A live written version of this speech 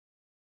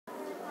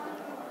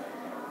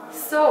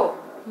So,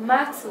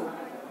 Matsu,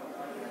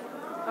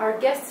 our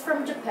guests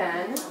from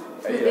Japan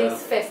to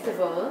this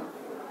festival,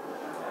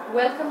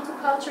 welcome to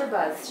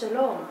CultureBuzz.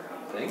 Shalom.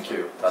 Thank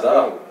you.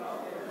 Tada.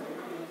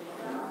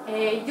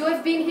 You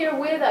have been here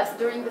with us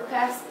during the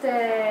past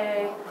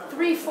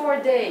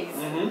 3-4 days,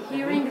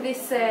 hearing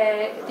these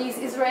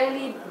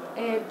Israeli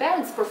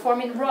bands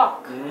performing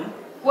rock.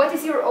 What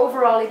is your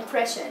overall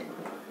impression?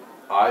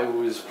 I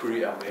was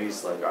pretty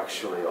amazed,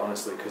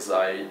 honestly, because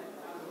I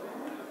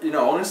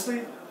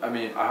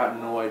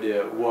had no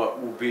idea what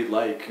would be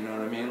like, you know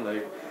what I mean?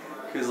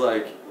 Because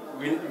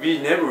we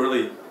never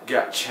really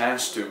got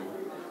chance to,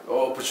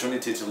 or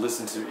opportunity to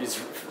listen to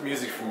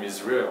music from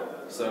Israel.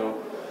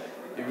 So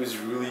it was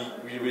really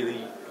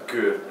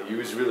good.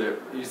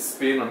 It's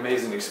been an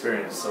amazing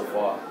experience so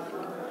far.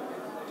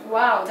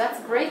 Wow,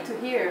 that's great to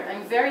hear.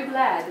 I'm very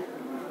glad.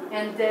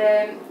 And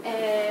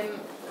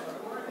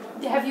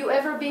have you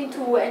ever been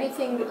to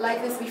anything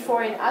like this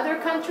before in other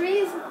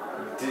countries?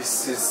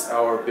 This is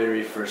our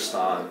very first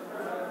time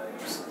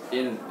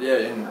in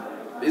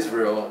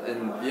Israel,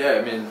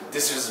 and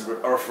this is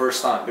our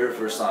very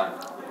first time.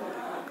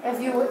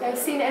 Have you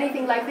seen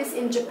anything like this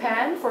in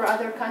Japan for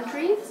other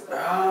countries?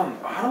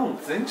 I don't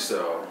think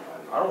so.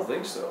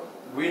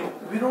 We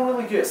don't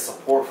really get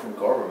support from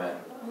government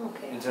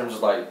in terms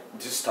of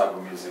this type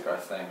of music. I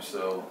think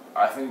so.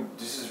 I think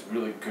this is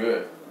really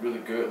good.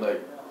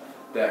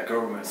 That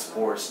government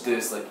supports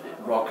this,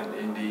 rock and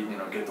indie.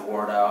 Get the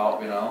word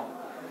out.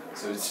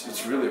 So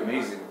it's really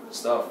amazing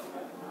stuff.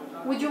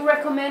 Would you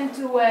recommend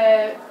to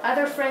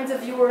other friends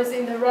of yours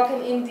in the rock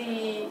and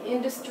indie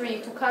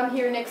industry to come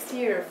here next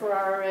year for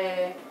our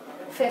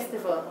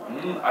festival?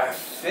 I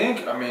think,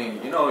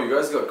 you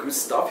guys got good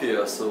stuff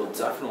here, so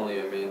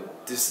definitely,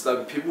 this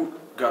people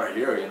gotta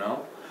hear,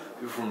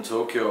 people from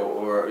Tokyo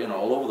or,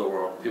 all over the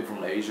world, people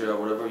from Asia or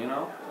whatever,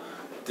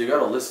 they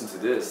gotta listen to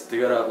this, they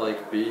gotta,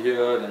 be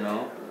here,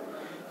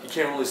 He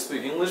can't really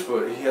speak English,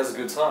 but he has a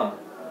good time.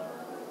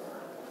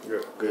 Yeah,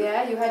 good.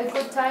 Yeah, you had a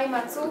good time,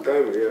 Matsu?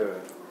 Good time,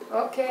 yeah.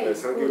 Okay. Yeah,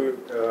 thank you,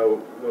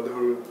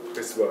 wonderful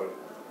festival.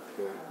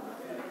 Yeah.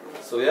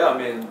 So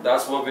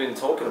that's what we've been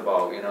talking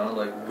about,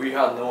 we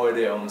had no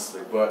idea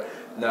honestly, but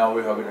now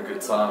we're having a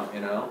good time,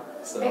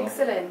 So.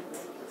 Excellent.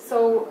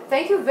 So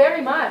thank you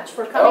very much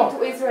for coming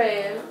to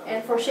Israel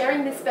and for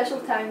sharing this special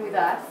time with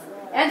us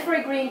and for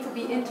agreeing to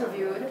be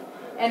interviewed.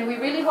 And we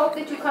really hope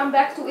that you come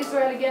back to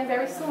Israel again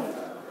very soon.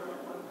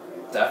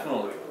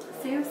 Definitely.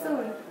 See you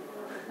soon.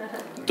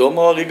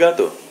 Domo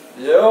arigato.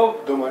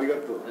 Yo. Domo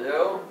arigato.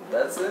 Yo,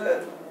 that's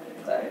it.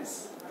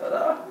 Nice.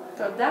 Tada.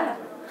 Toda.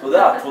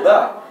 Toda.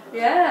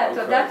 Yeah, Okay.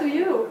 toda to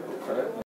you. Okay.